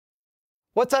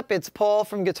What's up? It's Paul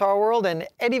from Guitar World, and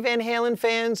Eddie Van Halen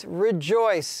fans,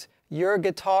 rejoice! Your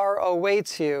guitar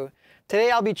awaits you.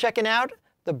 Today I'll be checking out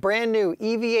the brand new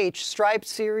EVH Striped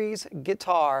Series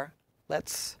guitar.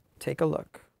 Let's take a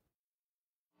look.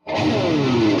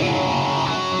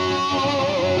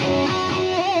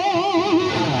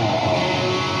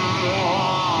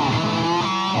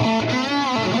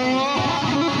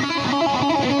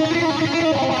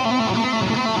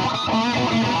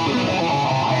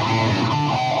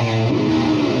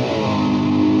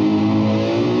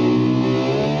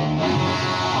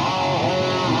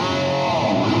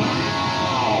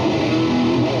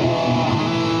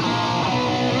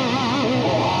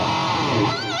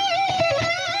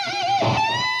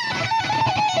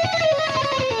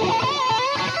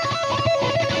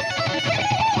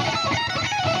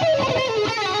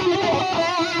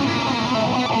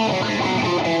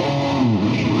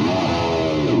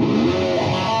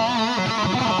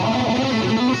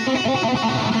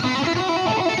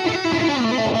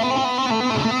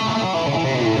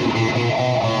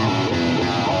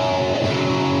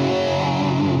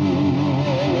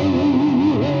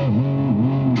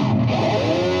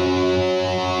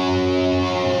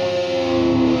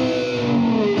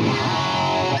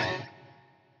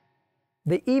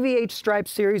 The EVH Striped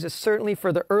Series is certainly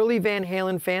for the early Van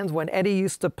Halen fans when Eddie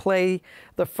used to play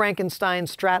the Frankenstein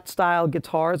Strat-style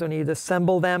guitars, when he'd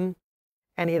assemble them,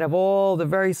 and he'd have all the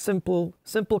very simple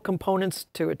components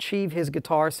to achieve his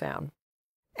guitar sound.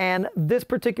 And this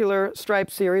particular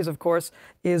Striped Series, of course,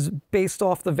 is based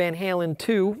off the Van Halen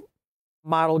 2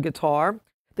 model guitar.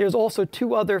 There's also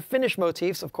two other finish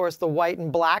motifs, of course, the white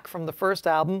and black from the first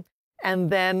album, and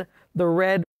then the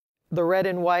red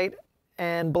and white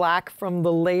and black from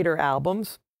the later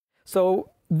albums.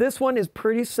 So this one is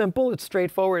pretty simple. It's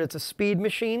straightforward. It's a speed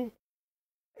machine.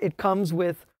 It comes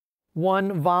with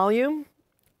one volume,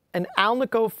 an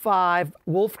Alnico 5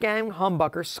 Wolfgang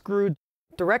humbucker screwed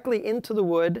directly into the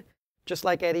wood, just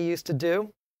like Eddie used to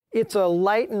do. It's a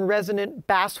light and resonant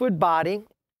basswood body,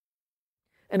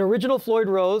 an original Floyd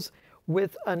Rose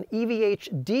with an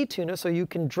EVH D tuner, so you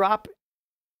can drop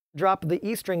the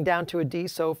E string down to a D,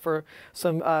 so for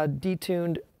some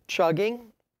detuned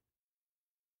chugging.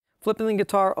 Flipping the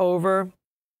guitar over.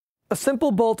 A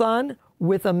simple bolt-on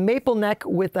with a maple neck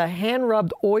with a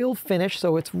hand-rubbed oil finish,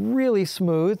 so it's really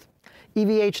smooth.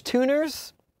 EVH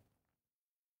tuners.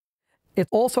 It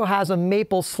also has a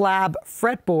maple slab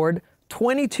fretboard,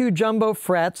 22 jumbo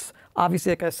frets.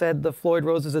 Obviously, like I said, the Floyd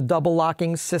Rose is a double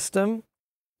locking system.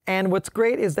 And what's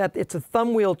great is that it's a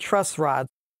thumb wheel truss rod.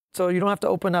 So you don't have to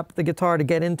open up the guitar to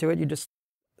get into it. You just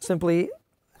simply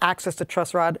access the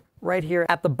truss rod right here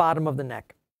at the bottom of the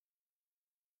neck.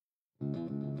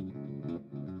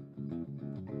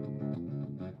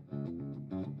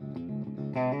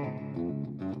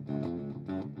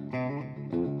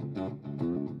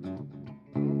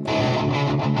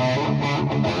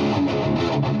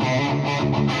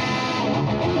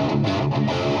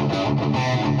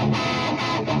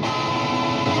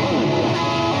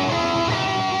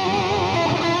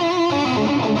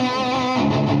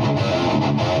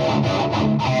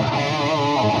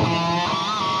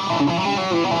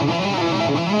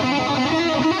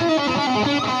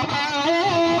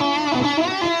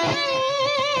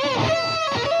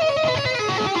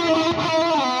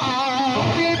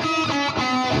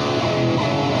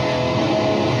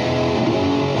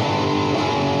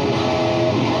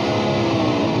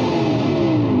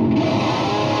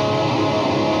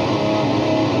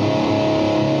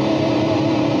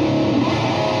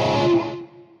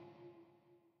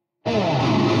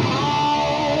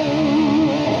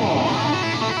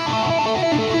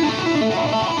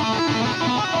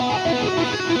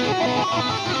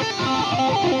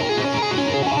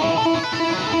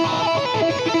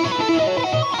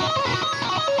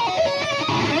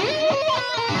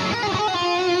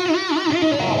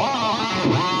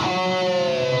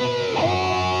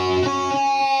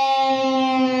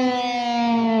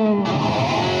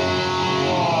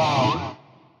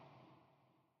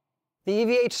 The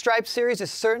EVH Striped Series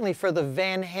is certainly for the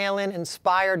Van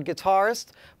Halen-inspired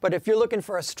guitarist, but if you're looking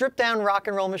for a stripped-down rock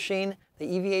and roll machine, the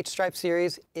EVH Striped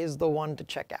Series is the one to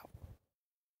check out.